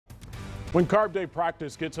When Carb Day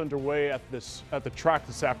practice gets underway at the track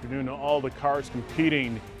this afternoon, all the cars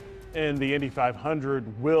competing in the Indy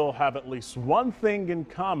 500 will have at least one thing in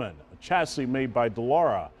common: a chassis made by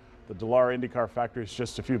Dallara. The Dallara Indycar Factory is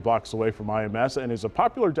just a few blocks away from IMS and is a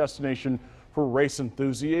popular destination for race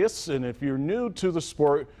enthusiasts. And if you're new to the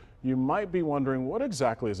sport, you might be wondering, what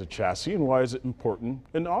exactly is a chassis and why is it important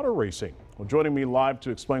in auto racing? Well, joining me live to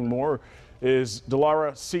explain more is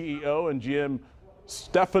Dallara CEO and GM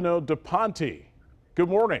Stefano Deponti. Good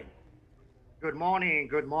morning. Good morning,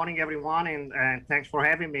 everyone, and thanks for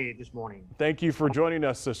having me this morning. Thank you for joining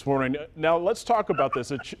us this morning. Now, let's talk about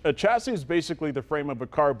this. A chassis is basically the frame of a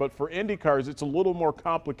car, but for Indy cars, it's a little more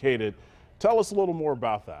complicated. Tell us a little more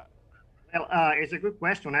about that. Well, it's a good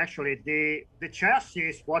question, actually. The chassis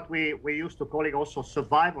is what we used to call it also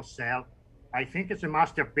survival cell. I think it's a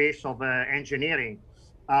masterpiece of engineering.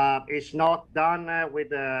 It's not done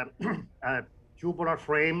with a tubular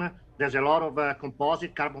frame. There's a lot of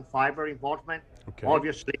composite carbon fiber involvement. Okay.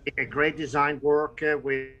 Obviously, a great design work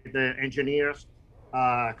with the engineers,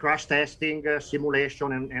 crash testing,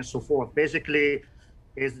 simulation, and so forth. Basically,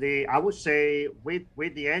 I would say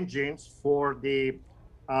with the engines, for the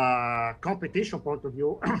competition point of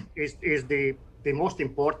view, is the most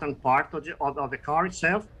important part of the car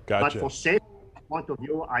itself. Gotcha. But for safety point of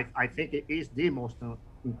view, I think it is the most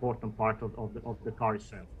important part of the car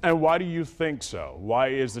itself. And why do you think so? Why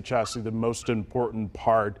is the chassis the most important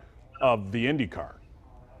part of the Indy car?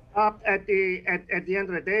 At the end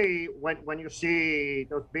of the day, when you see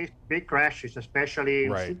those big crashes, especially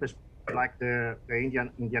right, like the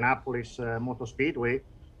Indianapolis Motor Speedway,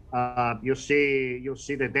 you see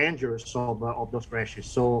the dangers of those crashes.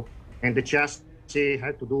 So, and the chassis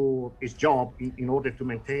had to do its job in order to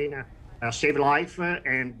maintain, save life,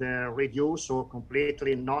 and reduce or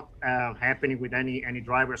completely not happening with any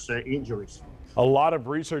drivers' injuries. A lot of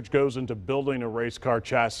research goes into building a race car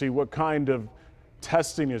chassis. What kind of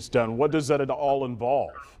testing is done? What does that all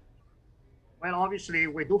involve? Well, obviously,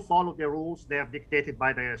 we do follow the rules. They are dictated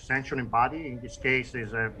by the sanctioning body. In this case,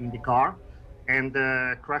 is IndyCar. And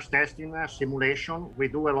crash testing, simulation. We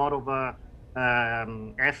do a lot of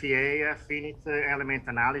FEA, finite element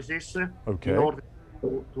analysis, okay, in order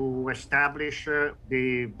to establish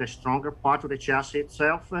the stronger part of the chassis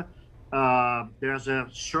itself. There's a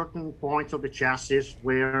certain points of the chassis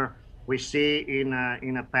where we see in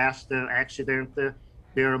a past accident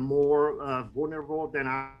they're more vulnerable than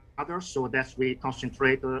others, so that's we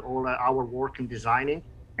concentrate all our work in designing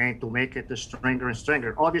and to make it stronger and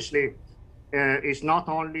stronger. Obviously, it's not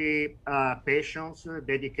only patience,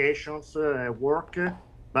 dedications, work,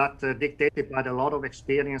 but dictated by a lot of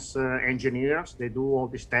experienced engineers. They do all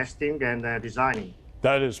this testing and designing.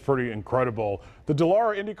 That is pretty incredible. The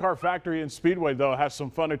Dallara Indycar Factory and Speedway, though, has some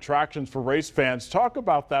fun attractions for race fans. Talk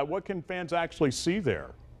about that. What can fans actually see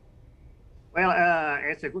there? Well,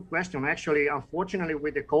 it's a good question. Actually, unfortunately,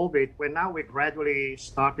 with the COVID, we gradually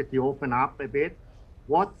started to open up a bit.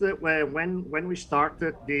 When we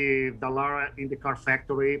started the Dallara Indycar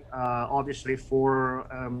Factory, obviously for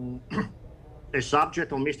a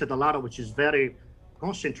subject of Mr. Dallara, which is very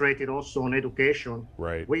concentrated also on education.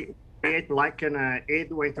 Right. We create like an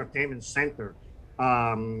edu entertainment center,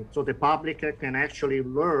 so the public can actually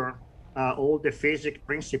learn all the physics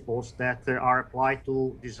principles that are applied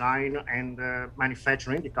to design and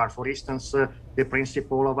manufacture IndyCar. For instance, the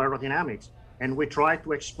principle of aerodynamics. And we try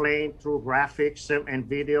to explain through graphics and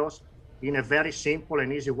videos in a very simple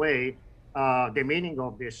and easy way the meaning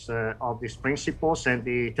of these principles and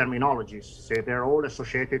the terminologies. So they're all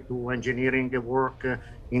associated to engineering work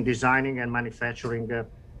in designing and manufacturing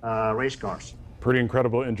race cars. Pretty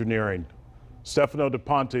incredible engineering. Stefano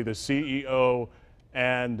Deponti, the CEO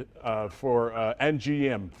and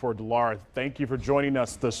GM for Dallara, thank you for joining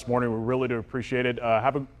us this morning. We really do appreciate it.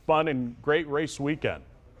 Have a fun and great race weekend.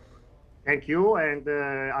 Thank you, and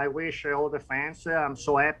I wish all the fans, I'm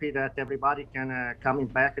so happy that everybody can coming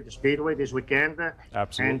back at the Speedway this weekend.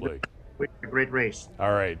 Absolutely. And with a great race.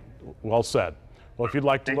 All right, well said. Well, if you'd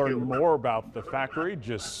like to learn more about the factory,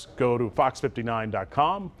 just go to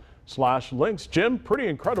fox59.com/links. Jim, pretty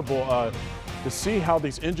incredible to see how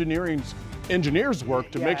these engineers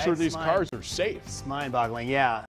work to make sure these cars are safe. It's mind-boggling, yeah.